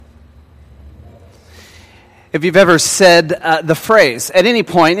If you've ever said the phrase, at any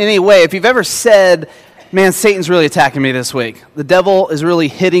point, any way, if you've ever said, man, Satan's really attacking me this week. The devil is really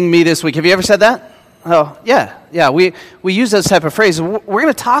hitting me this week. Have you ever said that? Oh, yeah. We use those type of phrases. We're going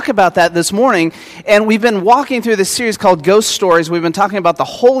to talk about that this morning, and we've been walking through this series called Ghost Stories. We've been talking about the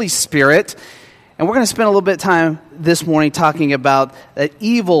Holy Spirit, and we're going to spend a little bit of time this morning talking about that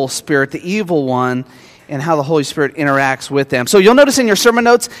evil spirit, the evil one, and how the Holy Spirit interacts with them. So you'll notice in your sermon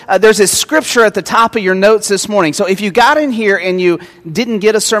notes, there's a scripture at the top of your notes this morning. So if you got in here and you didn't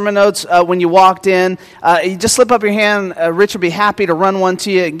get a sermon notes when you walked in, you just slip up your hand. Rich will be happy to run one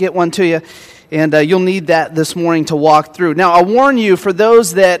to you and get one to you. And you'll need that this morning to walk through. Now, I'll warn you, for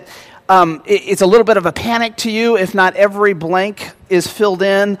those that it's a little bit of a panic to you, if not every blank is filled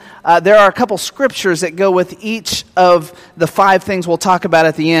in, there are a couple scriptures that go with each of the 5 things we'll talk about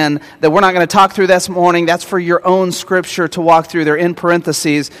at the end that we're not going to talk through this morning. That's for your own scripture to walk through. They're in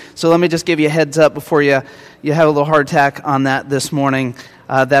parentheses. So let me just give you a heads up before you have a little hard tack on that this morning.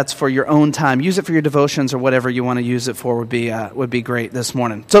 That's for your own time. Use it for your devotions or whatever you want to use it for would be great this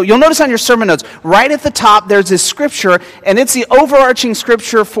morning. So you'll notice on your sermon notes, right at the top, there's this scripture, and it's the overarching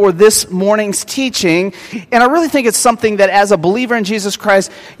scripture for this morning's teaching. And I really think it's something that as a believer in Jesus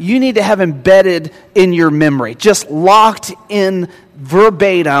Christ, you need to have embedded in your memory, just locked in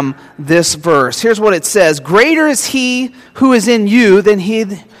verbatim this verse. Here's what it says: "Greater is he who is in you than he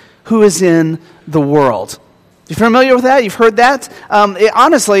who is in the world." You familiar with that? You've heard that?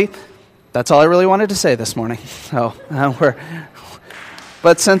 Honestly, that's all I really wanted to say this morning. But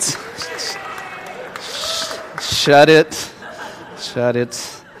since... Shut it.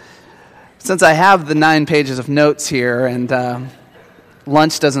 Since I have the 9 pages of notes here and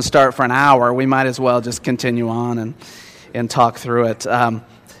lunch doesn't start for an hour, we might as well just continue on and talk through it.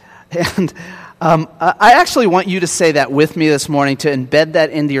 I actually want you to say that with me this morning, to embed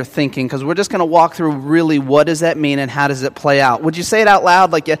that into your thinking, because we're just going to walk through really what does that mean and how does it play out. Would you say it out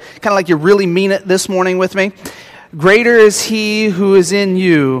loud, like you really mean it this morning with me? Greater is he who is in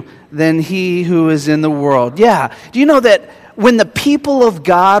you than he who is in the world. Yeah. Do you know that when the people of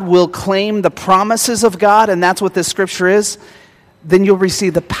God will claim the promises of God, and that's what this scripture is, then you'll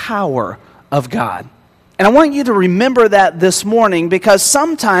receive the power of God. And I want you to remember that this morning, because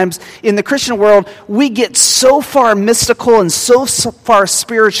sometimes in the Christian world, we get so far mystical and so far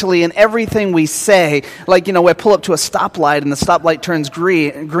spiritually in everything we say. Like, I pull up to a stoplight and the stoplight turns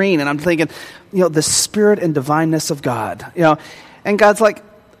green, and I'm thinking, the spirit and divineness of God. And God's like,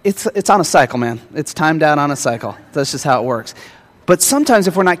 it's on a cycle, man. It's timed out on a cycle. That's just how it works. But sometimes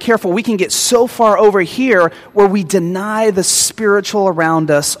if we're not careful, we can get so far over here where we deny the spiritual around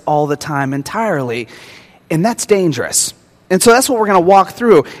us all the time entirely. And that's dangerous. And so that's what we're going to walk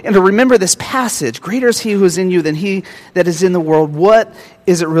through. And to remember this passage, greater is he who is in you than he that is in the world. What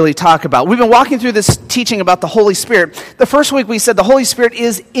is it really talk about? We've been walking through this teaching about the Holy Spirit. The first week we said the Holy Spirit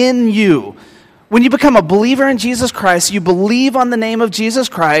is in you. When you become a believer in Jesus Christ, you believe on the name of Jesus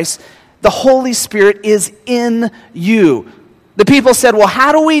Christ, the Holy Spirit is in you. The people said, well,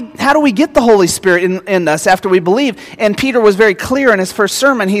 how do we get the Holy Spirit in us after we believe? And Peter was very clear in his first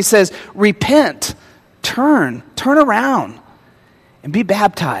sermon. He says, repent. Turn around and be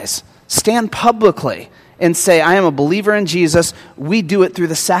baptized. Stand publicly and say, I am a believer in Jesus. We do it through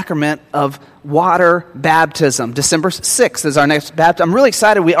the sacrament of water baptism. December 6th is our next baptism. I'm really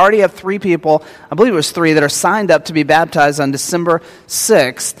excited. We already have 3 people, I believe it was 3, that are signed up to be baptized on December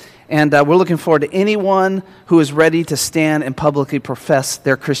 6th. And we're looking forward to anyone who is ready to stand and publicly profess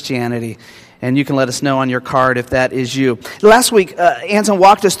their Christianity. And you can let us know on your card if that is you. Last week, Anson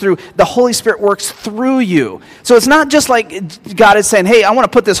walked us through the Holy Spirit works through you. So it's not just like God is saying, hey, I want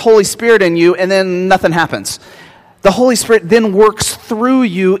to put this Holy Spirit in you, and then nothing happens. The Holy Spirit then works through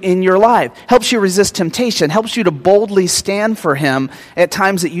you in your life, helps you resist temptation, helps you to boldly stand for Him at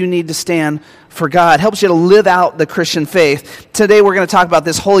times that you need to stand for God, helps you to live out the Christian faith. Today we're going to talk about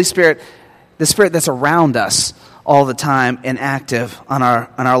this Holy Spirit, the Spirit that's around us all the time and active on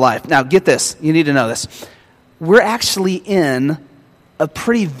our life. Now, get this. You need to know this. We're actually in a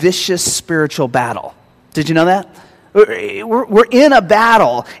pretty vicious spiritual battle. Did you know that? We're in a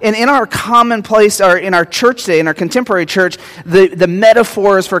battle. And in our commonplace, or in our church today, in our contemporary church, the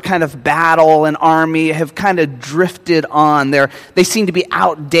metaphors for kind of battle and army have kind of drifted on. They seem to be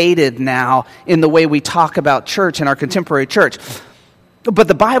outdated now in the way we talk about church in our contemporary church. But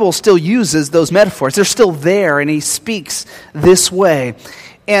the Bible still uses those metaphors. They're still there, and he speaks this way.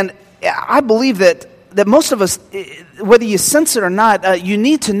 And I believe that most of us, whether you sense it or not, you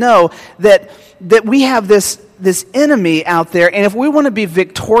need to know that we have this enemy out there, and if we want to be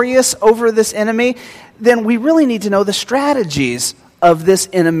victorious over this enemy, then we really need to know the strategies of this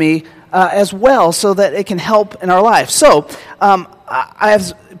enemy as well so that it can help in our life. So,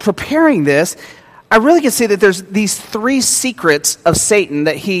 as preparing this, I really can see that there's these 3 secrets of Satan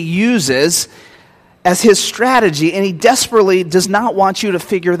that he uses as his strategy, and he desperately does not want you to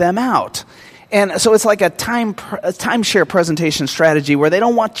figure them out. And so it's like a timeshare presentation strategy where they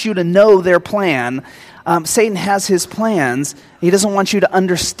don't want you to know their plan. Satan has his plans. He doesn't want you to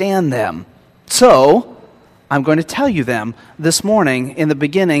understand them. So I'm going to tell you them this morning in the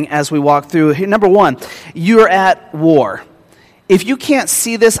beginning as we walk through. Number 1, you're at war. If you can't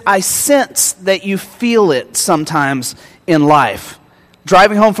see this, I sense that you feel it sometimes in life.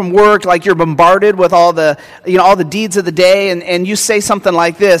 Driving home from work, like you're bombarded with all the deeds of the day, and you say something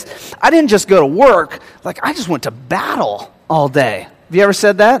like this: I didn't just go to work, like I just went to battle all day. Have you ever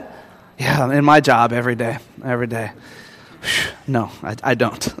said that? Yeah, in my job every day. No, I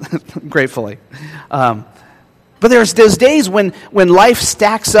don't, gratefully. But there's those days when life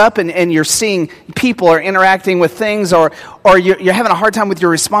stacks up and you're seeing people are interacting with things, or you're having a hard time with your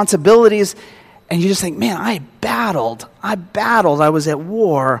responsibilities, and you just think, man, I battled. I was at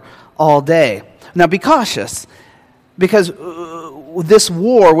war all day. Now be cautious, because this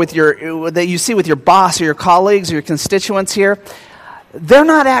war that you see with your boss or your colleagues or your constituents here, they're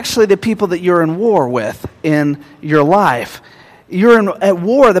not actually the people that you're in war with in your life. You're at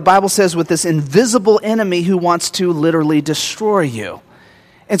war, the Bible says, with this invisible enemy who wants to literally destroy you.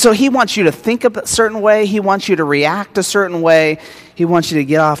 And so he wants you to think a certain way. He wants you to react a certain way. He wants you to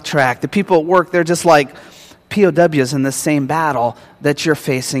get off track. The people at work, they're just like POWs in the same battle that you're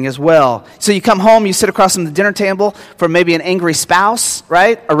facing as well. So you come home, you sit across from the dinner table from maybe an angry spouse,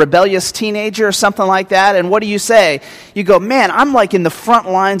 right? A rebellious teenager or something like that. And what do you say? You go, man, I'm like in the front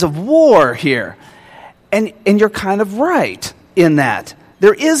lines of war here. And you're kind of right in that.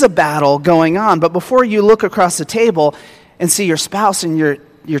 There is a battle going on. But before you look across the table and see your spouse and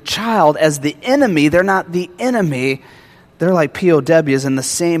your child as the enemy, they're not the enemy. They're like POWs in the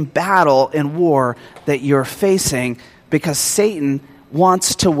same battle and war that you're facing, because Satan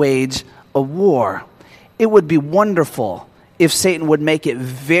wants to wage a war. It would be wonderful if Satan would make it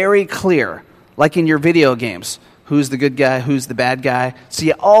very clear, like in your video games, who's the good guy, who's the bad guy. So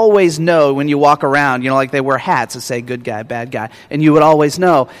you always know when you walk around, like they wear hats that say good guy, bad guy, and you would always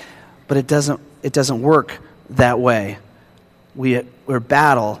know. But it doesn't work that way. We're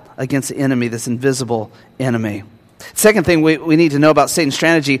battle against the enemy, this invisible enemy. Second thing we need to know about Satan's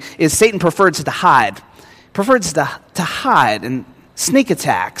strategy is Satan prefers to hide. Prefers to hide and sneak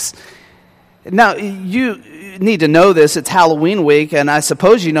attacks. Now, you need to know this. It's Halloween week, and I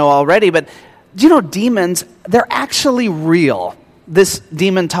suppose you know already, but do you know demons, they're actually real. This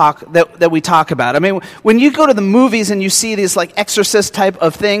demon talk that we talk about. I mean, when you go to the movies and you see these like exorcist type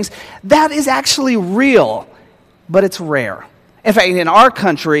of things, that is actually real, but it's rare. In fact, in our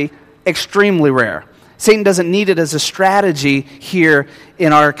country, extremely rare. Satan doesn't need it as a strategy here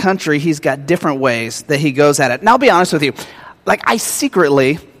in our country. He's got different ways that he goes at it. And I'll be honest with you, like I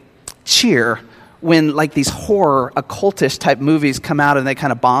secretly cheer when like these horror, occultish type movies come out and they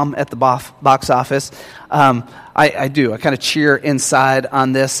kind of bomb at the box office. I do. I kind of cheer inside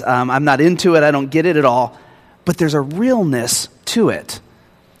on this. I'm not into it. I don't get it at all. But there's a realness to it.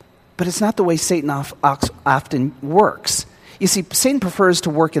 But it's not the way Satan often works. You see, Satan prefers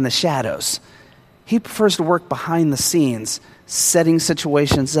to work in the shadows. He prefers to work behind the scenes, setting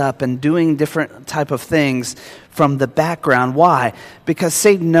situations up and doing different type of things from the background. Why? Because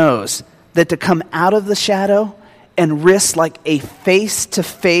Satan knows that to come out of the shadow and risk like a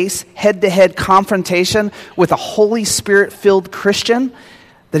face-to-face, head-to-head confrontation with a Holy Spirit-filled Christian,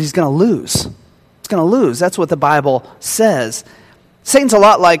 that he's going to lose. He's going to lose. That's what the Bible says. Satan's a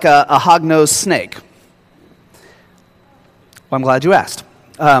lot like a hog-nosed snake. Well, I'm glad you asked.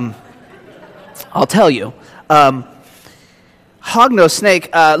 I'll tell you. Hog-nosed snake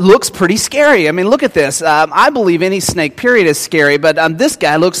looks pretty scary. I mean, look at this. I believe any snake, period, is scary, but this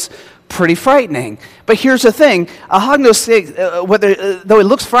guy looks pretty frightening. But here's the thing. A hog-nosed snake, though it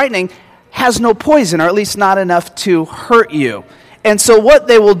looks frightening, has no poison, or at least not enough to hurt you. And so what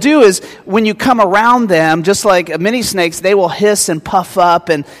they will do is when you come around them, just like many snakes, they will hiss and puff up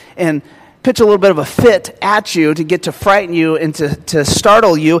and pitch a little bit of a fit at you to get to frighten you and to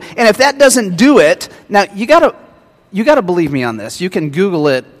startle you. And if that doesn't do it, now you gotta believe me on this. You can Google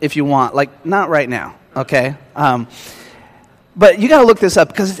it if you want, like not right now, okay? But you gotta look this up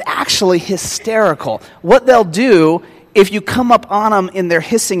because it's actually hysterical. What they'll do, if you come up on them in their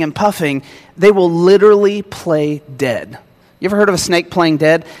hissing and puffing, they will literally play dead. You ever heard of a snake playing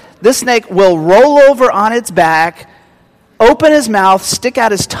dead? This snake will roll over on its back, open his mouth, stick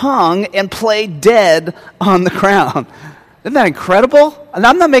out his tongue, and play dead on the ground. Isn't that incredible? And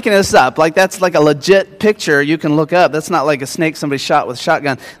I'm not making this up. Like, that's like a legit picture you can look up. That's not like a snake somebody shot with a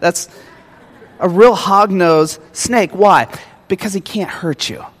shotgun. That's a real hog-nosed snake. Why? Because he can't hurt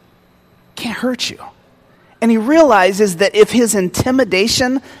you. Can't hurt you. And he realizes that if his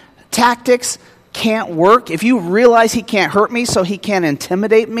intimidation tactics can't work, if you realize he can't hurt me so he can't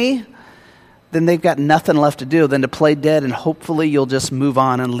intimidate me, then they've got nothing left to do than to play dead, and hopefully you'll just move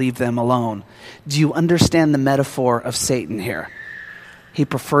on and leave them alone. Do you understand the metaphor of Satan here? He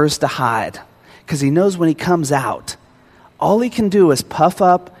prefers to hide because he knows when he comes out, all he can do is puff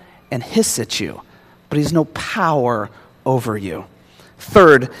up and hiss at you, but he's no power over you.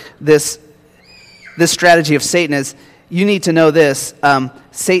 Third, this strategy of Satan is, you need to know this,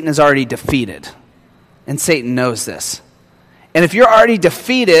 Satan is already defeated, and Satan knows this. And if you're already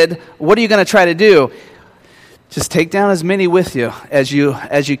defeated, what are you going to try to do? Just take down as many with you as you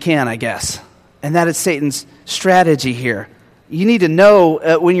can, I guess. And that is Satan's strategy here. You need to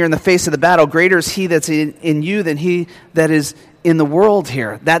know when you're in the face of the battle, greater is he that's in you than he that is in the world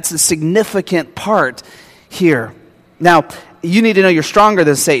here. That's a significant part here. Now, you need to know you're stronger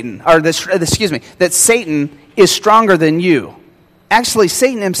than Satan, or that Satan is stronger than you. Actually,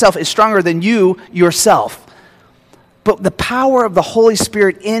 Satan himself is stronger than you yourself. But the power of the Holy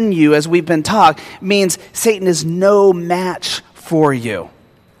Spirit in you, as we've been taught, means Satan is no match for you.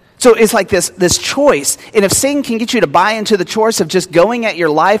 So it's like this choice. And if Satan can get you to buy into the choice of just going at your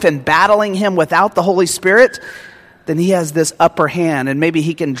life and battling him without the Holy Spirit, then he has this upper hand, and maybe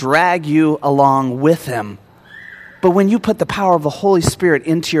he can drag you along with him. But when you put the power of the Holy Spirit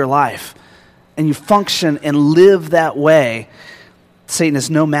into your life and you function and live that way, Satan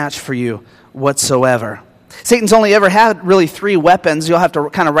is no match for you whatsoever. Satan's only ever had really 3 weapons. You'll have to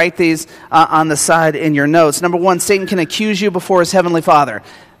kind of write these on the side in your notes. Number 1, Satan can accuse you before his heavenly Father.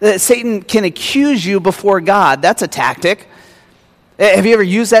 Satan can accuse you before God. That's a tactic. Have you ever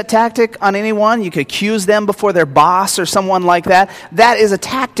used that tactic on anyone? You could accuse them before their boss or someone like that. That is a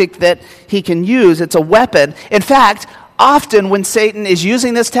tactic that he can use. It's a weapon. In fact, often when Satan is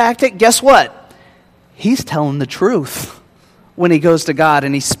using this tactic, guess what? He's telling the truth when he goes to God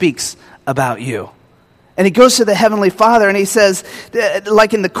and he speaks about you. And he goes to the Heavenly Father and he says,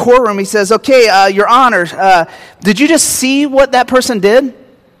 like in the courtroom, he says, okay, Your Honor, did you just see what that person did?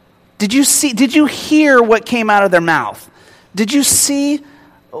 Did you hear what came out of their mouth? Did you see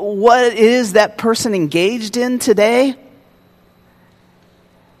what it is that person engaged in today?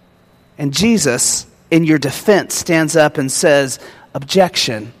 And Jesus, in your defense, stands up and says,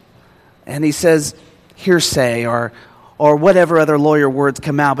 objection. And he says, hearsay, or whatever other lawyer words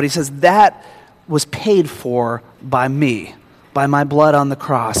come out. But he says, that was paid for by me, by my blood on the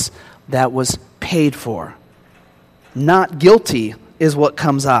cross. That was paid for. Not guilty is what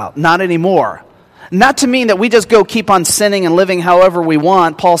comes out. Not anymore. Not to mean that we just go keep on sinning and living however we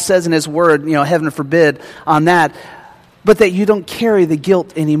want. Paul says in his word, heaven forbid on that. But that you don't carry the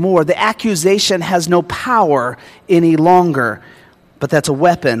guilt anymore. The accusation has no power any longer. But that's a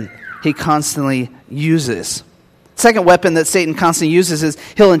weapon he constantly uses. Second weapon that Satan constantly uses is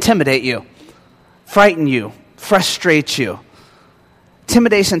he'll intimidate you, frighten you, frustrate you.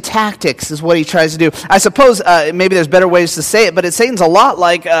 Intimidation tactics is what he tries to do. I suppose maybe there's better ways to say it, but Satan's a lot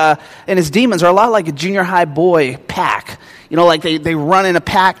like, and his demons are a lot like a junior high boy pack. Like they run in a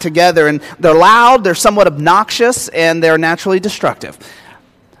pack together, and they're loud, they're somewhat obnoxious, and they're naturally destructive.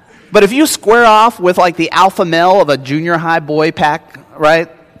 But if you square off with like the alpha male of a junior high boy pack, right,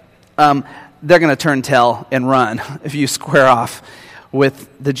 they're going to turn tail and run if you square off with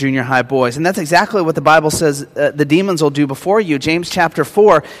the junior high boys. And that's exactly what the Bible says the demons will do before you. James chapter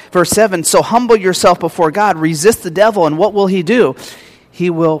 4, verse 7, so humble yourself before God, resist the devil, and what will he do? He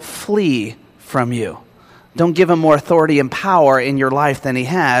will flee from you. Don't give him more authority and power in your life than he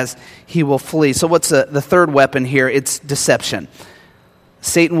has. He will flee. So what's the third weapon here? It's deception.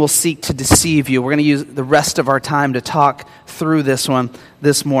 Satan will seek to deceive you. We're going to use the rest of our time to talk through this one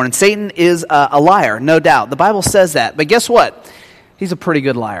this morning. Satan is a liar, no doubt. The Bible says that. But guess what? He's a pretty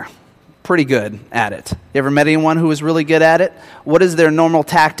good liar. Pretty good at it. You ever met anyone who is really good at it? What is their normal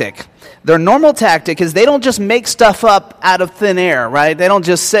tactic? Their normal tactic is they don't just make stuff up out of thin air, right? They don't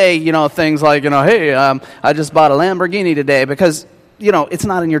just say, things like, hey, I just bought a Lamborghini today because, it's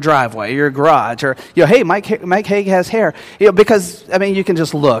not in your driveway, your garage. Or, hey, Mike Hague has hair. Because, you can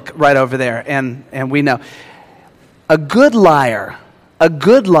just look right over there and we know. A good liar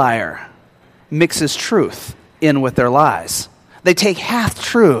mixes truth in with their lies. They take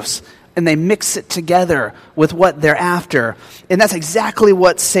half-truths and they mix it together with what they're after. And that's exactly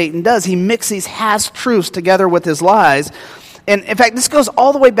what Satan does. He mixes these half-truths together with his lies. And in fact, this goes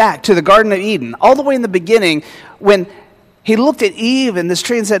all the way back to the Garden of Eden, all the way in the beginning when He looked at Eve and this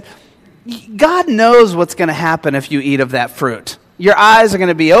tree and said, God knows what's going to happen if you eat of that fruit. Your eyes are going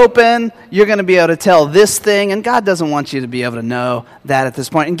to be open. You're going to be able to tell this thing. And God doesn't want you to be able to know that at this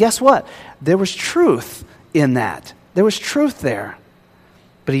point. And guess what? There was truth in that. There was truth there.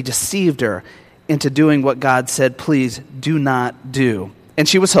 But he deceived her into doing what God said, please do not do. And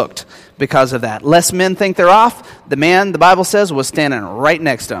she was hooked because of that. Lest men think they're off, the man, the Bible says, was standing right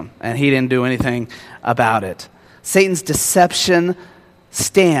next to him. And he didn't do anything about it. Satan's deception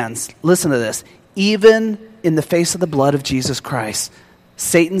stands, listen to this, even in the face of the blood of Jesus Christ.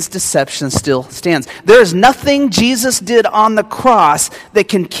 Satan's deception still stands. There is nothing Jesus did on the cross that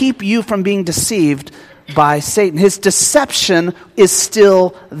can keep you from being deceived by Satan. His deception is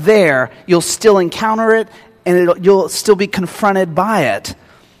still there. You'll still encounter it, and you'll still be confronted by it.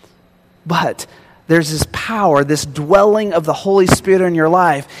 But there's this power, this dwelling of the Holy Spirit in your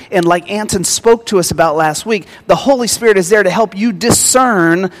life. And like Anton spoke to us about last week, the Holy Spirit is there to help you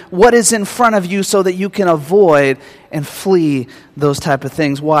discern what is in front of you so that you can avoid and flee those type of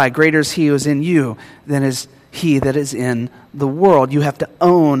things. Why? Greater is he who is in you than is he that is in the world. You have to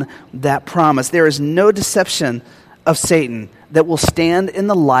own that promise. There is no deception of Satan that will stand in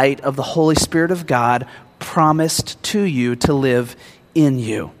the light of the Holy Spirit of God promised to you to live in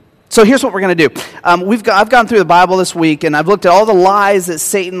you. So here's what we're going to do. I've gone through the Bible this week, and I've looked at all the lies that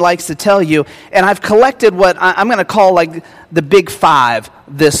Satan likes to tell you, and I've collected what I'm going to call like the big five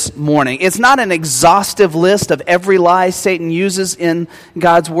this morning. It's not an exhaustive list of every lie Satan uses in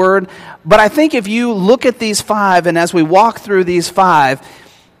God's Word, but I think if you look at these five, and as we walk through these five,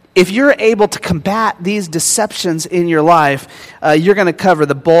 if you're able to combat these deceptions in your life, you're going to cover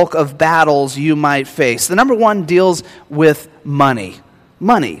the bulk of battles you might face. The number one deals with money.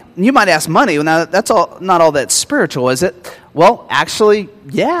 Money. You might ask, money, now that's not all that spiritual, is it? Well, actually,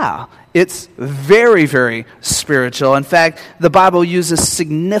 yeah. It's very, very spiritual. In fact, the Bible uses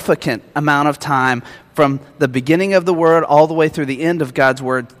significant amount of time from the beginning of the Word all the way through the end of God's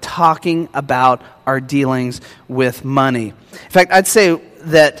Word talking about our dealings with money. In fact, I'd say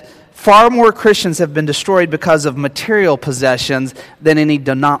that far more Christians have been destroyed because of material possessions than any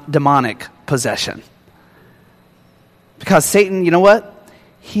demonic possession. Because Satan, you know what?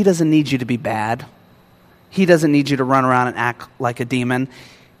 He doesn't need you to be bad. He doesn't need you to run around and act like a demon.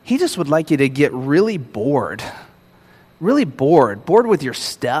 He just would like you to get really bored. Really bored. Bored with your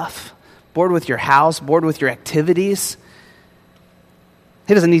stuff. Bored with your house. Bored with your activities.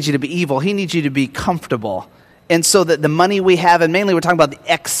 He doesn't need you to be evil. He needs you to be comfortable. And so that the money we have, and mainly we're talking about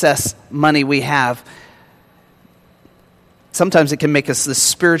the excess money we have, sometimes it can make us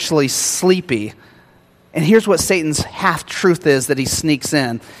spiritually sleepy. And here's what Satan's half-truth is that he sneaks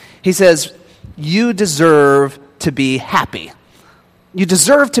in. He says, you deserve to be happy. You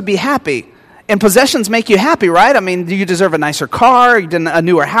deserve to be happy. And possessions make you happy, right? I mean, you deserve a nicer car, a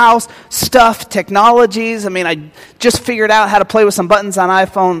newer house, stuff, technologies. I mean, I just figured out how to play with some buttons on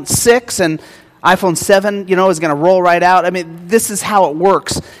iPhone 6, and iPhone 7, is going to roll right out. I mean, this is how it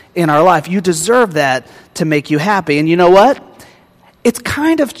works in our life. You deserve that to make you happy. And you know what? It's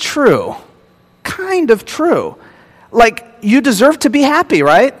kind of true. Kind of true. Like, you deserve to be happy,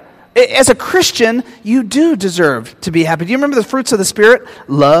 right? As a Christian, you do deserve to be happy. Do you remember the fruits of the Spirit?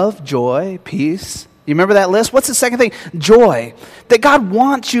 Love, joy, peace. You remember that list? What's the second thing? Joy. That God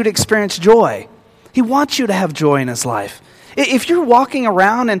wants you to experience joy. He wants you to have joy in His life. If you're walking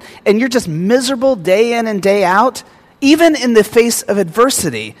around and you're just miserable day in and day out, even in the face of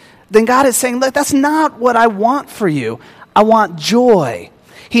adversity, then God is saying, look, that's not what I want for you. I want joy.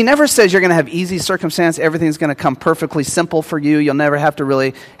 He never says you're going to have easy circumstance. Everything's going to come perfectly simple for you. You'll never have to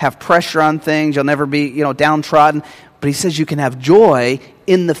really have pressure on things. You'll never be, downtrodden. But he says you can have joy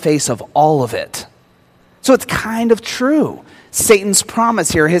in the face of all of it. So it's kind of true. Satan's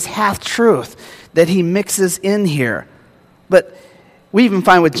promise here, his half-truth that he mixes in here. But we even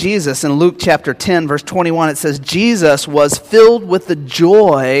find with Jesus in Luke chapter 10, verse 21, it says, Jesus was filled with the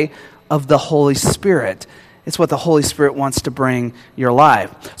joy of the Holy Spirit. It's what the Holy Spirit wants to bring your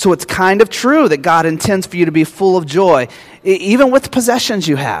life. So it's kind of true that God intends for you to be full of joy, even with the possessions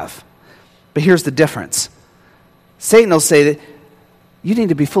you have. But here's the difference. Satan will say that you need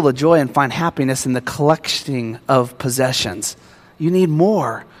to be full of joy and find happiness in the collecting of possessions. You need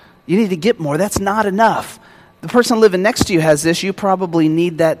more. You need to get more. That's not enough. The person living next to you has this. You probably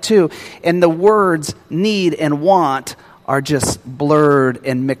need that too. And the words need and want are just blurred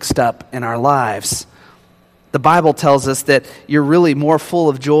and mixed up in our lives. The Bible tells us that you're really more full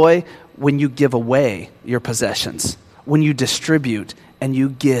of joy when you give away your possessions, when you distribute and you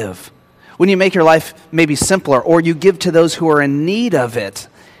give, when you make your life maybe simpler or you give to those who are in need of it.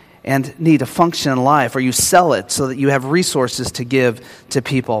 and need to function in life, or you sell it so that you have resources to give to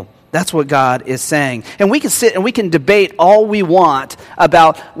people. That's what God is saying. And we can sit and we can debate all we want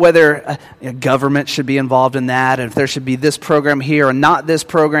about whether government should be involved in that, and if there should be this program here or not this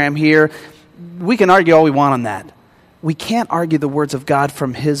program here. We can argue all we want on that. We can't argue the words of God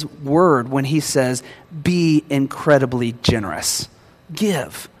from His Word when He says, be incredibly generous.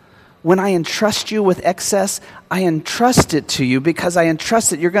 Give. When I entrust you with excess, I entrust it to you because I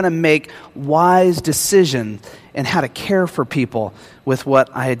entrust that you're going to make wise decisions in how to care for people with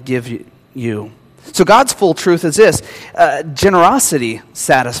what I give you. So God's full truth is this: generosity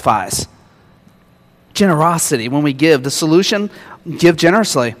satisfies. Generosity, when we give, the solution, give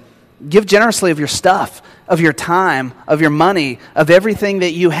generously. Give generously of your stuff, of your time, of your money, of everything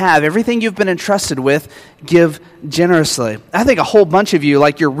that you have, everything you've been entrusted with, give generously. I think a whole bunch of you,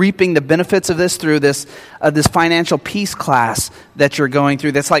 like you're reaping the benefits of this through this financial peace class that you're going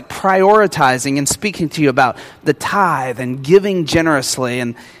through, that's like prioritizing and speaking to you about the tithe and giving generously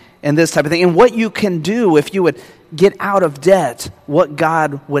and this type of thing. And what you can do if you would get out of debt, what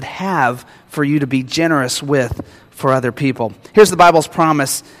God would have for you to be generous with for other people. Here's the Bible's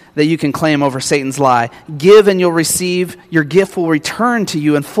promise that you can claim over Satan's lie. Give and you'll receive. Your gift will return to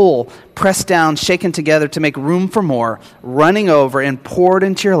you in full, pressed down, shaken together to make room for more, running over and poured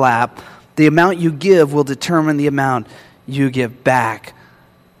into your lap. The amount you give will determine the amount you give back.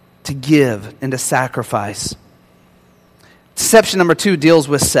 To give and to sacrifice. Deception number 2 deals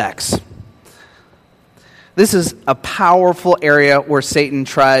with sex. This is a powerful area where Satan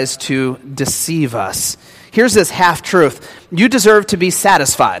tries to deceive us. Here's this half-truth. You deserve to be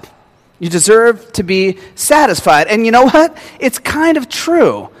satisfied. You deserve to be satisfied. And you know what? It's kind of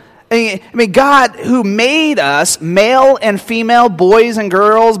true. I mean, God, who made us, male and female, boys and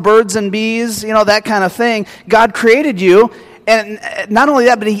girls, birds and bees, that kind of thing, God created you. And not only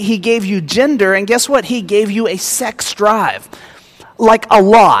that, but He gave you gender. And guess what? He gave you a sex drive. Like a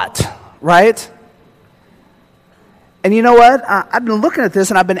lot, right? And you know what? I've been looking at this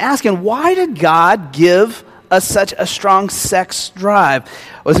and I've been asking, why did God give us such a strong sex drive?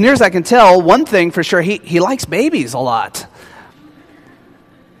 Well, as near as I can tell, one thing for sure, he likes babies a lot.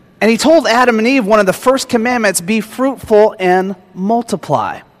 And He told Adam and Eve, one of the first commandments, be fruitful and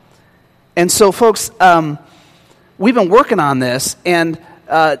multiply. And so, folks, we've been working on this, and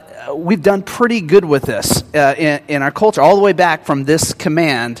we've done pretty good with this in our culture, all the way back from this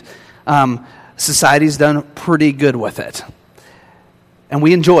command. Society's done pretty good with it. And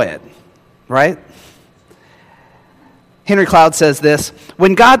we enjoy it, right? Henry Cloud says this: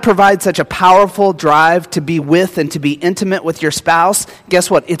 when God provides such a powerful drive to be with and to be intimate with your spouse,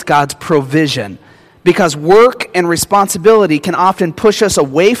 guess what? It's God's provision. Because work and responsibility can often push us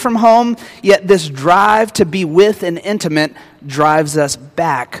away from home, yet this drive to be with and intimate drives us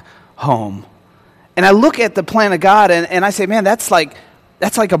back home. And I look at the plan of God and I say, man, that's like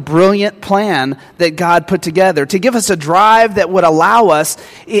a brilliant plan that God put together to give us a drive that would allow us,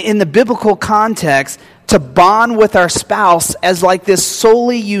 in the biblical context, to bond with our spouse as like this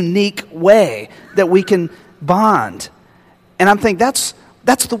solely unique way that we can bond. And I'm thinking that's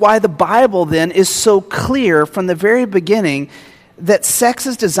why the Bible then is so clear from the very beginning that sex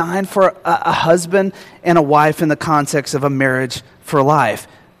is designed for a husband and a wife in the context of a marriage for life,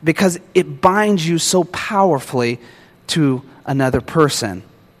 because it binds you so powerfully to another person.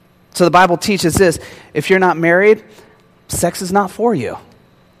 So the Bible teaches this: if you're not married, sex is not for you.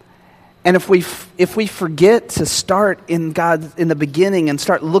 And if we forget to start in the beginning and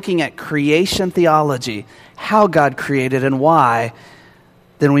start looking at creation theology, how God created and why,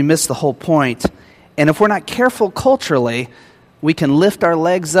 then we miss the whole point. And if we're not careful culturally, we can lift our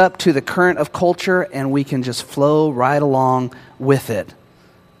legs up to the current of culture and we can just flow right along with it.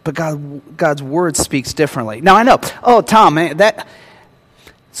 But God's word speaks differently. Now I know, oh Tom, man, that's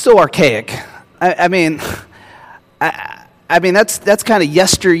so archaic. I mean that's kind of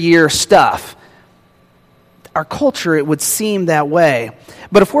yesteryear stuff. Our culture, it would seem that way.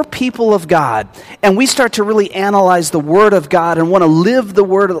 But if we're people of God and we start to really analyze the Word of God and want to live the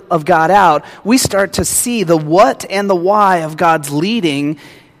Word of God out, we start to see the what and the why of God's leading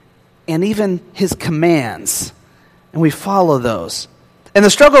and even His commands. And we follow those. And the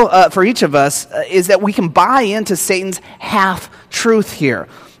struggle for each of us is that we can buy into Satan's half-truth here.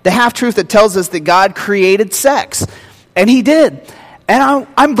 The half-truth that tells us that God created sex. And He did. And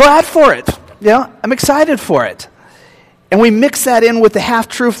I'm glad for it. I'm excited for it. And we mix that in with the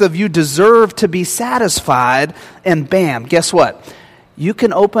half-truth of you deserve to be satisfied, and bam, guess what? You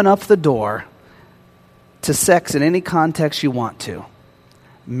can open up the door to sex in any context you want to.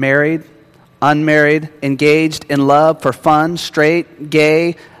 Married, unmarried, engaged, in love, for fun, straight,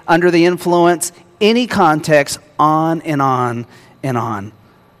 gay, under the influence, any context, on and on and on.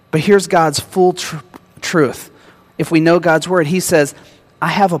 But here's God's full truth. If we know God's word, he says, I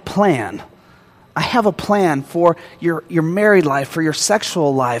have a plan. I have a plan for your married life, for your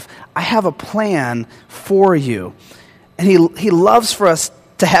sexual life. I have a plan for you. And he loves for us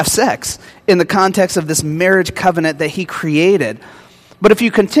to have sex in the context of this marriage covenant that he created. But if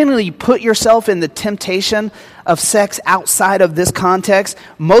you continually put yourself in the temptation of sex outside of this context,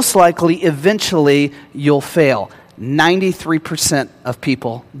 most likely, eventually, you'll fail. 93% of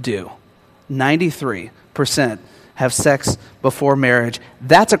people do. 93% have sex before marriage.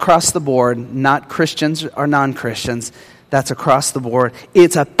 That's across the board, not Christians or non-Christians. That's across the board.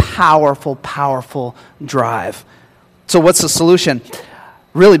 It's a powerful, powerful drive. So what's the solution?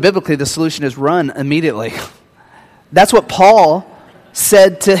 Really, biblically, the solution is run immediately. That's what Paul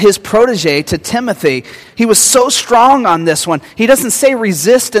said to his protege, to Timothy. He was so strong on this one. He doesn't say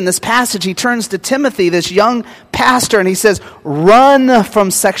resist in this passage. He turns to Timothy, this young pastor, and he says, run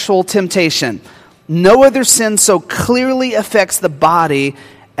from sexual temptation. No other sin so clearly affects the body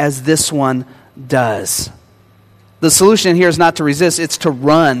as this one does. The solution here is not to resist, it's to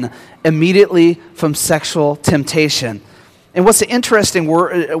run immediately from sexual temptation. And what's the interesting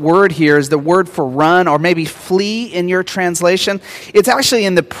word here is the word for run, or maybe flee in your translation. It's actually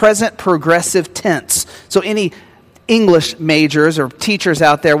in the present progressive tense. So any English majors or teachers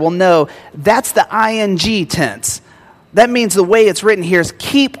out there will know that's the ing tense. That means the way it's written here is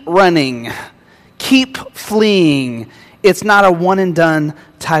keep running, keep fleeing. It's not a one and done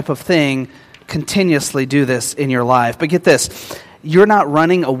type of thing. Continuously do this in your life. But get this, you're not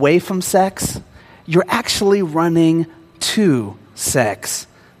running away from sex. You're actually running to sex,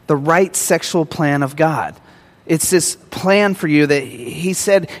 the right sexual plan of God. It's this plan for you that he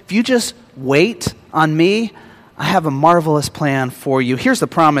said, if you just wait on me, I have a marvelous plan for you. Here's the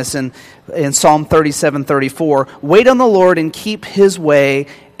promise in Psalm 37:34. Wait on the Lord and keep his way,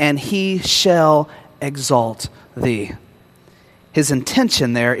 and he shall exalt thee. His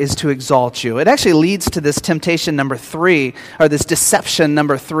intention there is to exalt you. It actually leads to this temptation number 3, or this deception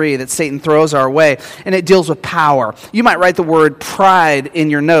number 3 that Satan throws our way, and it deals with power. You might write the word pride in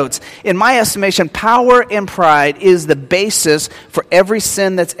your notes. In my estimation, power and pride is the basis for every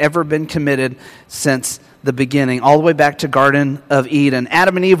sin that's ever been committed since the beginning, all the way back to Garden of Eden.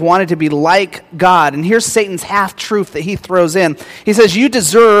 Adam and Eve wanted to be like God, and here's Satan's half-truth that he throws in. He says, you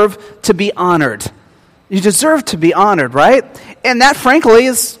deserve to be honored. You deserve to be honored, right? And that, frankly,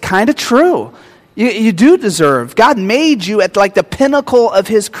 is kind of true. You do deserve. God made you at like the pinnacle of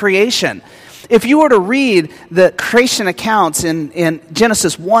his creation. If you were to read the creation accounts in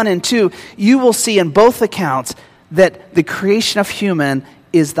Genesis 1 and 2, you will see in both accounts that the creation of human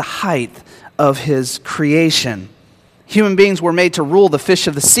is the height of his creation. Human beings were made to rule the fish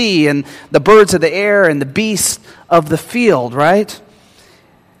of the sea and the birds of the air and the beasts of the field, right?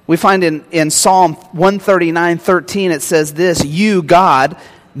 We find in Psalm 139:13, it says this, you, God,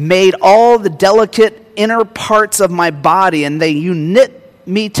 made all the delicate inner parts of my body, and you knit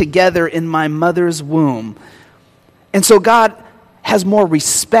me together in my mother's womb. And so God has more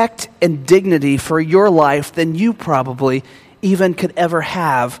respect and dignity for your life than you probably even could ever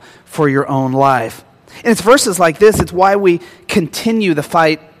have for your own life. And it's verses like this, it's why we continue the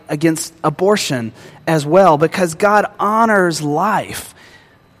fight against abortion as well, because God honors life.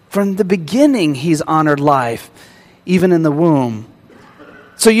 From the beginning, he's honored life, even in the womb.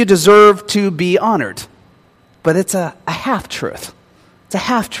 So you deserve to be honored. But it's a half-truth. It's a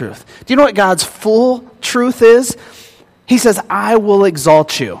half-truth. Do you know what God's full truth is? He says, I will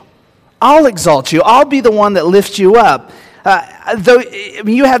exalt you. I'll exalt you. I'll be the one that lifts you up. Though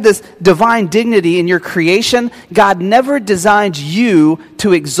you have this divine dignity in your creation, God never designed you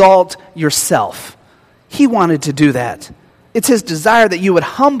to exalt yourself. He wanted to do that. It's his desire that you would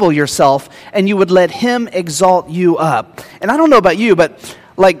humble yourself and you would let him exalt you up. And I don't know about you, but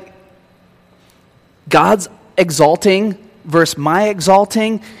like God's exalting versus my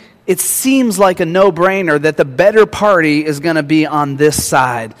exalting, it seems like a no-brainer that the better party is going to be on this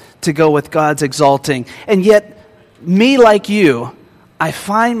side to go with God's exalting. And yet, me like you, I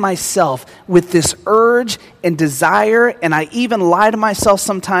find myself with this urge and desire, and I even lie to myself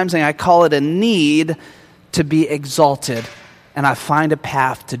sometimes, and I call it a need to be exalted. And I find a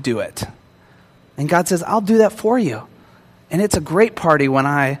path to do it. And God says, I'll do that for you. And it's a great party when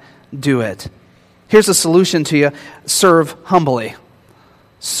I do it. Here's a solution to you. Serve humbly.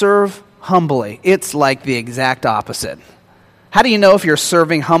 Serve humbly. It's like the exact opposite. How do you know if you're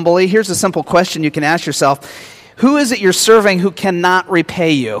serving humbly? Here's a simple question you can ask yourself. Who is it you're serving who cannot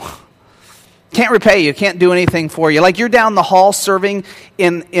repay you? Can't repay you, can't do anything for you. Like you're down the hall serving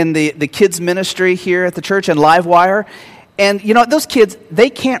in the kids' ministry here at the church in Livewire. And, those kids, they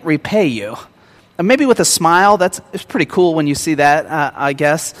can't repay you. And maybe with a smile, it's pretty cool when you see that, I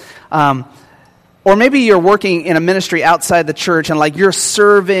guess. Or maybe you're working in a ministry outside the church and like you're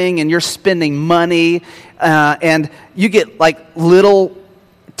serving and you're spending money and you get like little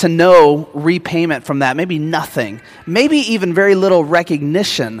to no repayment from that. Maybe nothing. Maybe even very little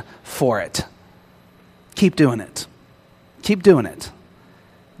recognition for it. Keep doing it. Keep doing it.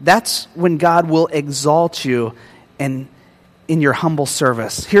 That's when God will exalt you and in your humble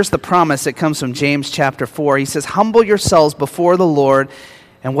service. Here's the promise. It comes from James chapter 4. He says, humble yourselves before the Lord,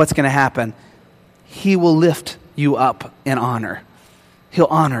 and what's going to happen? He will lift you up in honor. He'll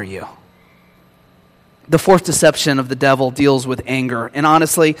honor you. The fourth deception of the devil deals with anger. And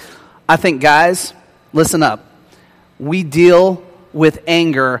honestly, I think, guys, listen up. We deal with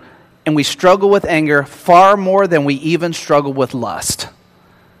anger, and we struggle with anger far more than we even struggle with lust.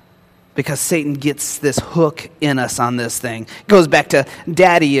 Because Satan gets this hook in us on this thing. It goes back to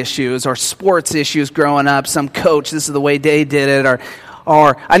daddy issues or sports issues growing up. Some coach, this is the way they did it.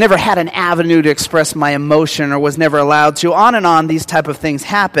 Or I never had an avenue to express my emotion or was never allowed to. On and on, these type of things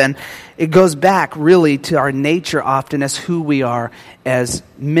happen. It goes back really to our nature often as who we are as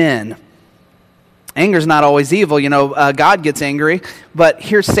men. Anger's not always evil. God gets angry. But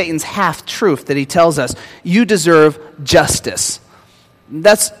here's Satan's half-truth that he tells us. You deserve justice.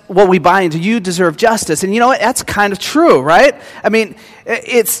 That's what we buy into. You deserve justice. And you know what? That's kind of true, right? I mean,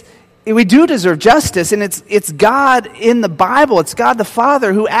 we do deserve justice, and it's God in the Bible, it's God the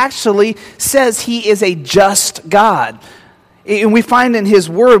Father who actually says he is a just God. And we find in his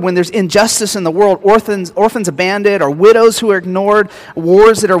word when there's injustice in the world, orphans abandoned or widows who are ignored,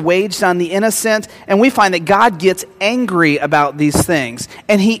 wars that are waged on the innocent, and we find that God gets angry about these things,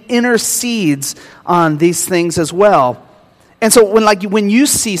 and he intercedes on these things as well. And so when you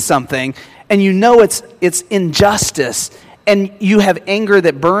see something and you know it's injustice and you have anger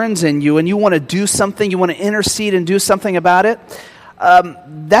that burns in you and you want to do something, you want to intercede and do something about it,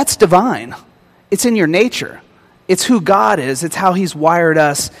 that's divine. It's in your nature. It's who God is. It's how he's wired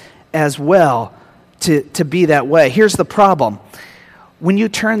us as well to be that way. Here's the problem. When you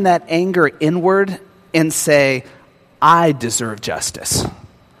turn that anger inward and say, I deserve justice.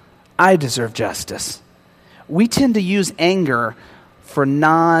 I deserve justice. We tend to use anger for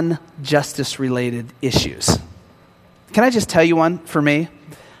non-justice related issues. Can I just tell you one for me?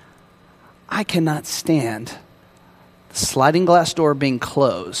 I cannot stand the sliding glass door being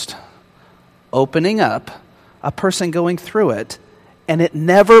closed, opening up, a person going through it, and it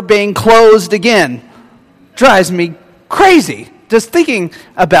never being closed again. Drives me crazy just thinking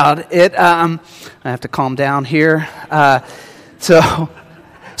about it. I have to calm down here. So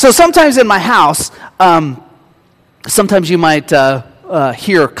sometimes in my house, sometimes you might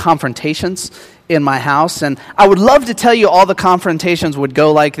hear confrontations in my house, and I would love to tell you all the confrontations would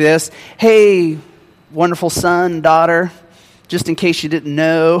go like this. Hey, wonderful son, daughter, just in case you didn't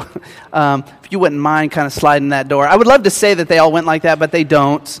know, if you wouldn't mind kind of sliding that door. I would love to say that they all went like that, but they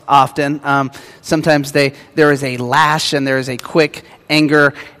don't often. Sometimes there is a lash and there is a quick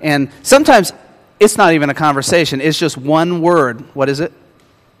anger, and sometimes it's not even a conversation. It's just one word. What is it?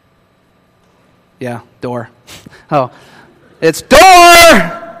 Yeah, door. Oh, it's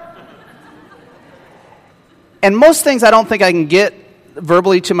door! And most things I don't think I can get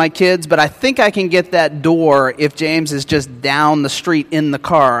verbally to my kids, but I think I can get that door if James is just down the street in the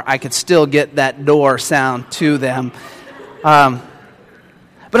car. I could still get that door sound to them. But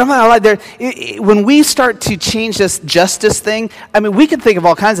I'm not like there. When we start to change this justice thing, I mean, we can think of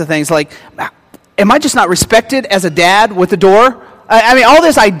all kinds of things like, am I just not respected as a dad with the door? I mean, all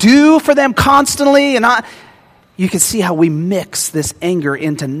this I do for them constantly, and you can see how we mix this anger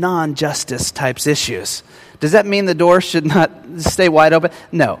into non-justice types issues. Does that mean the door should not stay wide open?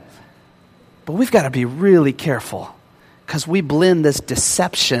 No. But we've got to be really careful because we blend this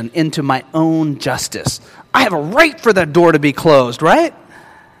deception into my own justice. I have a right for that door to be closed, right?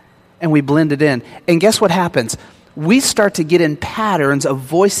 And we blend it in. And guess what happens? We start to get in patterns of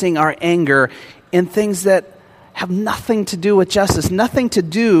voicing our anger in things that have nothing to do with justice, nothing to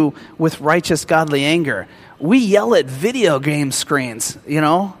do with righteous, godly anger. We yell at video game screens,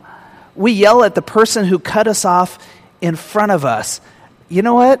 We yell at the person who cut us off in front of us. You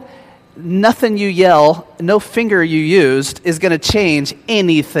know what? Nothing you yell, no finger you used is going to change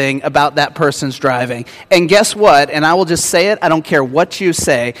anything about that person's driving. And guess what? And I will just say it. I don't care what you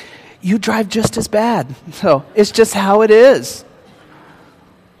say. You drive just as bad. So it's just how it is.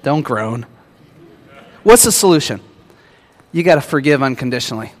 Don't groan. What's the solution? You got to forgive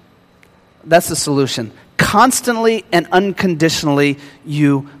unconditionally. That's the solution. Constantly and unconditionally,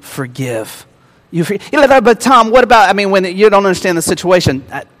 you forgive. But Tom, what about, when you don't understand the situation,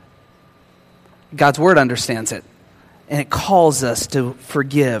 God's word understands it. And it calls us to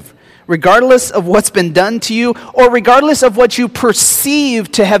forgive. Regardless of what's been done to you, or regardless of what you perceive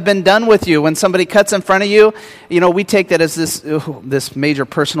to have been done with you. When somebody cuts in front of you, we take that as this major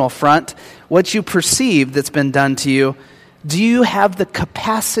personal affront. What you perceive that's been done to you, do you have the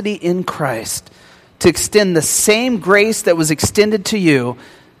capacity in Christ to extend the same grace that was extended to you,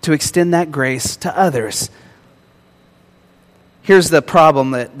 to extend that grace to others? Here's the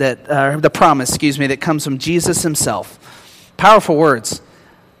problem the promise, that comes from Jesus himself. Powerful words.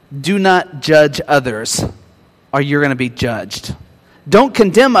 Do not judge others, or you're going to be judged. Don't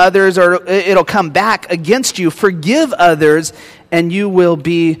condemn others, or it'll come back against you. Forgive others, and you will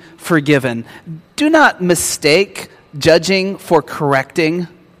be forgiven. Do not mistake judging for correcting.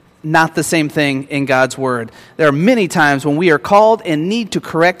 Not the same thing in God's word. There are many times when we are called and need to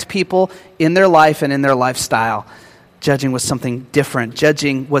correct people in their life and in their lifestyle. Judging was something different.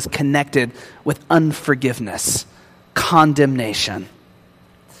 Judging was connected with unforgiveness, condemnation.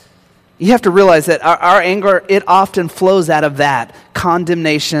 You have to realize that our anger, it often flows out of that,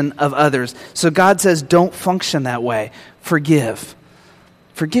 condemnation of others. So God says, don't function that way. Forgive.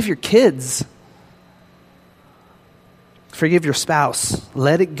 Forgive your kids. Forgive your spouse.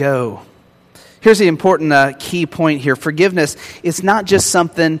 Let it go. Here's the important key point here. Forgiveness is not just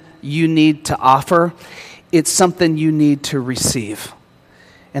something you need to offer. It's something you need to receive.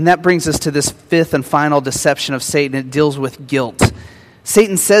 And that brings us to this fifth and final deception of Satan. It deals with guilt.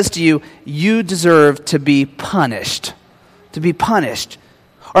 Satan says to you, you deserve to be punished. To be punished.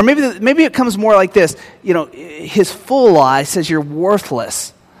 Or maybe it comes more like this. His full lie says you're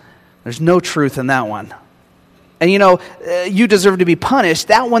worthless. There's no truth in that one. And you deserve to be punished.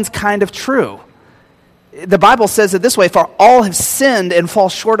 That one's kind of true. The Bible says it this way, for all have sinned and fall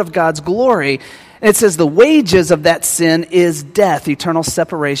short of God's glory. And it says the wages of that sin is death, eternal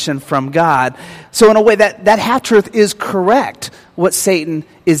separation from God. So in a way, that half-truth is correct, what Satan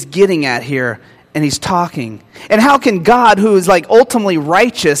is getting at here, and he's talking. And how can God, who is ultimately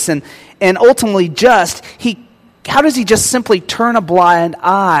righteous and ultimately just, how does he just simply turn a blind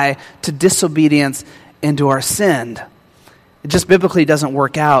eye to disobedience and to our sin? It just biblically doesn't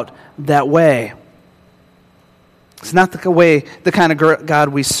work out that way. It's not the kind of God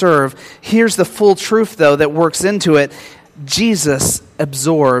we serve. Here's the full truth, though, that works into it. Jesus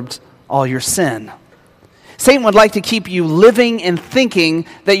absorbed all your sin. Satan would like to keep you living and thinking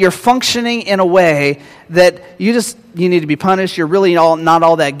that you're functioning in a way that you need to be punished. You're really not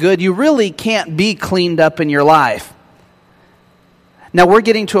all that good. You really can't be cleaned up in your life. Now, we're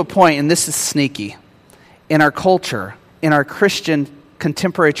getting to a point, and this is sneaky, in our culture, in our Christian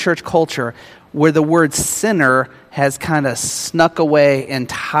contemporary church culture, where the word sinner has kind of snuck away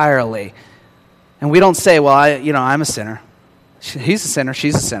entirely. And we don't say, well, I'm a sinner. He's a sinner,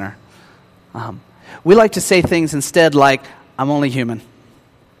 she's a sinner. We like to say things instead like, I'm only human.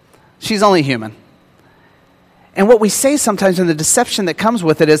 She's only human. And what we say sometimes in the deception that comes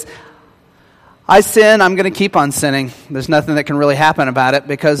with it is, I sin, I'm going to keep on sinning. There's nothing that can really happen about it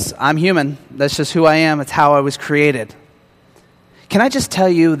because I'm human. That's just who I am. It's how I was created. Can I just tell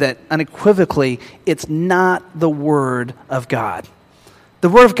you that unequivocally, it's not the Word of God. The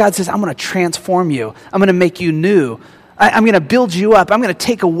Word of God says, I'm going to transform you. I'm going to make you new. I'm going to build you up. I'm going to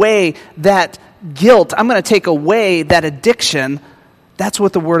take away that guilt. I'm going to take away that addiction. That's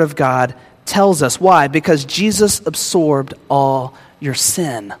what the Word of God tells us. Why? Because Jesus absorbed all your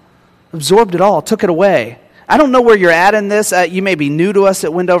sin. Absorbed it all, took it away. I don't know where you're at in this. You may be new to us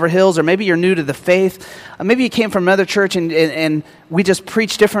at Windover Hills, or maybe you're new to the faith. Maybe you came from another church and we just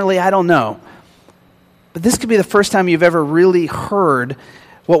preach differently. I don't know. But this could be the first time you've ever really heard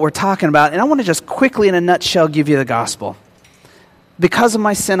what we're talking about. And I want to just quickly, in a nutshell, give you the gospel. Because of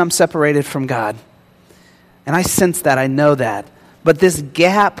my sin, I'm separated from God. And I sense that. I know that. But this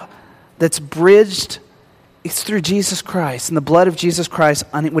gap that's bridged, it's through Jesus Christ and the blood of Jesus Christ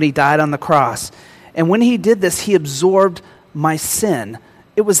when he died on the cross. And when he did this, he absorbed my sin.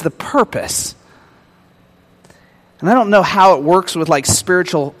 It was the purpose. And I don't know how it works with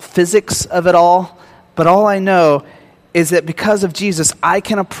spiritual physics of it all, but all I know is that because of Jesus, I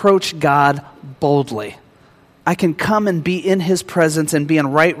can approach God boldly. I can come and be in his presence and be in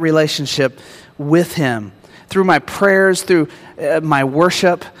right relationship with him through my prayers, through my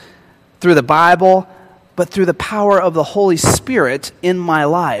worship, through the Bible, but through the power of the Holy Spirit in my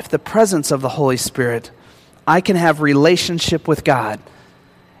life, the presence of the Holy Spirit, I can have relationship with God.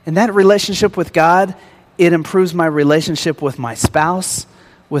 And that relationship with God, it improves my relationship with my spouse,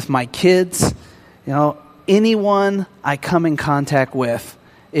 with my kids, anyone I come in contact with,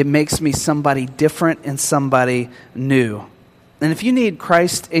 it makes me somebody different and somebody new. And if you need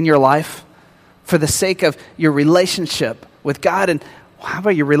Christ in your life for the sake of your relationship with God, and how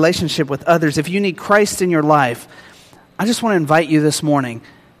about your relationship with others, if you need Christ in your life, I just want to invite you this morning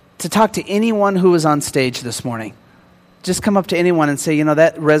to talk to anyone who is on stage this morning. Just come up to anyone and say,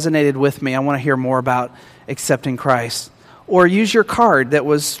 that resonated with me. I want to hear more about accepting Christ. Or use your card that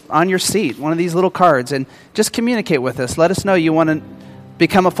was on your seat, one of these little cards, and just communicate with us. Let us know you want to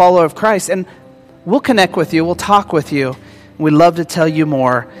become a follower of Christ, and we'll connect with you. We'll talk with you. We'd love to tell you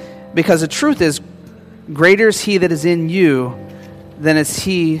more, because the truth is, greater is He that is in you than is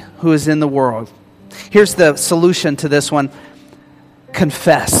he who is in the world. Here's the solution to this one.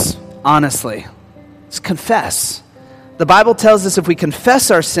 Confess, honestly. It's confess. The Bible tells us if we confess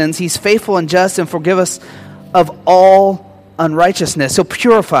our sins, He's faithful and just and forgive us of all unrighteousness. He'll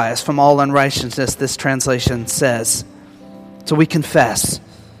purify us from all unrighteousness, this translation says. So we confess.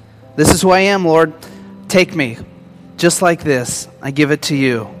 This is who I am, Lord. Take me. Just like this, I give it to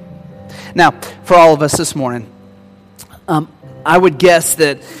you. Now, for all of us this morning, I would guess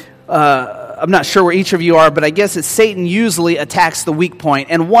that, I'm not sure where each of you are, but I guess that Satan usually attacks the weak point.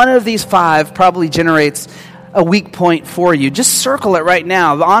 And one of these 5 probably generates a weak point for you. Just circle it right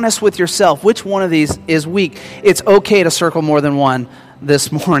now. Be honest with yourself. Which one of these is weak? It's okay to circle more than one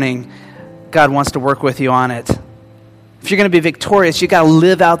this morning. God wants to work with you on it. If you're going to be victorious, you got to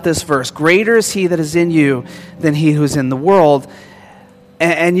live out this verse. Greater is He that is in you than he who's in the world.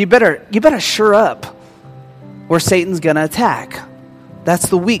 And you better sure up where Satan's going to attack. That's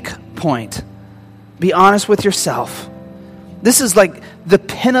the weak point. Be honest with yourself. This is like the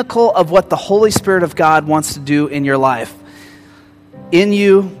pinnacle of what the Holy Spirit of God wants to do in your life. In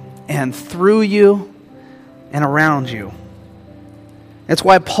you and through you and around you. That's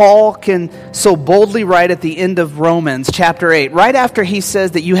why Paul can so boldly write at the end of Romans chapter 8, right after he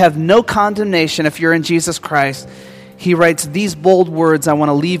says that you have no condemnation if you're in Jesus Christ, he writes these bold words I want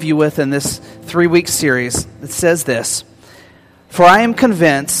to leave you with in this 3-week series. It says this: "For I am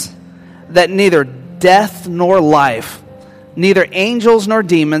convinced that neither death nor life, neither angels nor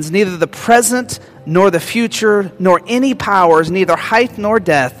demons, neither the present nor the future, nor any powers, neither height nor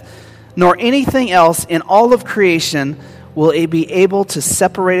depth, nor anything else in all of creation will be able to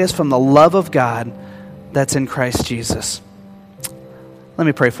separate us from the love of God that's in Christ Jesus." Let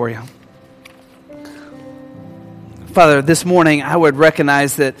me pray for you. Father, this morning I would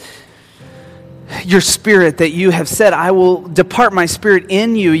recognize that your Spirit, that you have said, I will depart my Spirit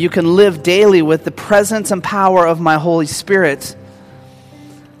in you. You can live daily with the presence and power of my Holy Spirit.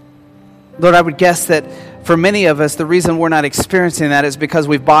 Lord, I would guess that for many of us, the reason we're not experiencing that is because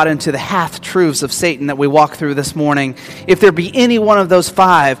we've bought into the half-truths of Satan that we walk through this morning. If there be any one of those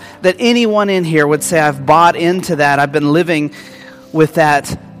 5, that anyone in here would say, I've bought into that, I've been living with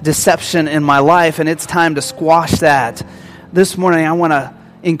that deception in my life, and it's time to squash that. This morning, I want to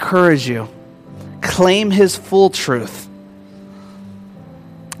encourage you. Claim His full truth.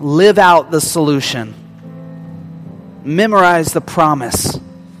 Live out the solution. Memorize the promise.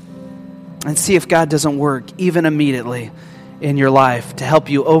 And see if God doesn't work even immediately in your life to help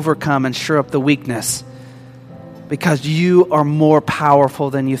you overcome and shore up the weakness, because you are more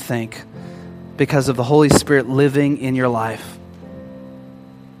powerful than you think because of the Holy Spirit living in your life.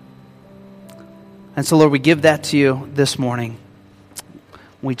 And so, Lord, we give that to you this morning.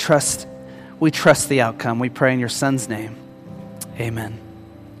 We trust the outcome. We pray in your Son's name. Amen.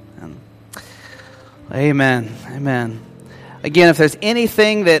 Amen. Amen. Again, if there's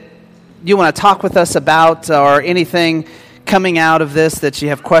anything that you want to talk with us about, or anything coming out of this that you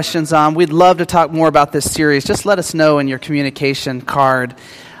have questions on, we'd love to talk more about this series. Just let us know in your communication card.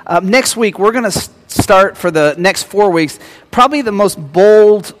 Next week, we're going to start for the next 4 weeks, probably the most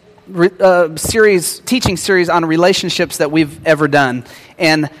bold teaching series on relationships that we've ever done.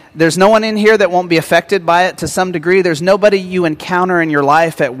 And there's no one in here that won't be affected by it to some degree. There's nobody you encounter in your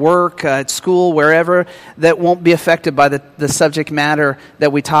life, at work, at school, wherever, that won't be affected by the subject matter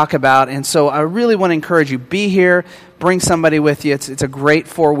that we talk about. And so I really want to encourage you, be here, bring somebody with you. It's a great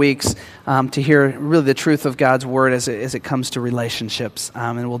 4 weeks to hear really the truth of God's Word as it comes to relationships.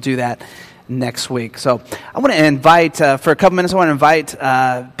 And we'll do that next week. So I want to invite, for a couple minutes, I want to invite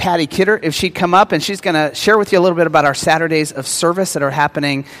Patty Kidder, if she'd come up, and she's going to share with you a little bit about our Saturdays of service that are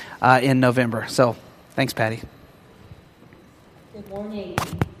happening in November. So thanks, Patty. Good morning.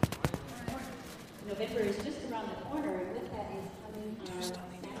 November is just around the corner, and with that is coming our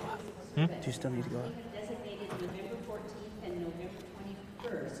Saturdays of service. Do you still need to go up? We have designated November 14th and November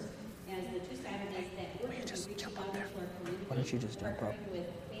 21st as the 2 Saturdays that we're going to be reaching out to our community she just jump up? Partnering with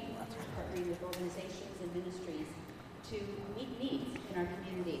families, partnering with organizations and ministries to meet needs in our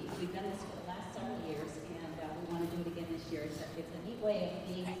community. We've done this for the last several years, and we want to do it again this year. It's a neat way of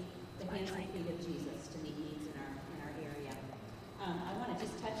being the hands and feet of Jesus to meet needs in our area. I want to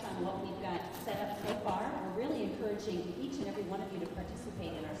just touch on what we've got set up so far. We're really encouraging each and every one of you to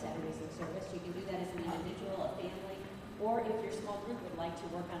participate in our Saturdays of service. You can do that as an individual, a family, or if your small group would like to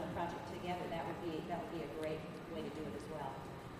work on a project together, that would be a great way to do it as well.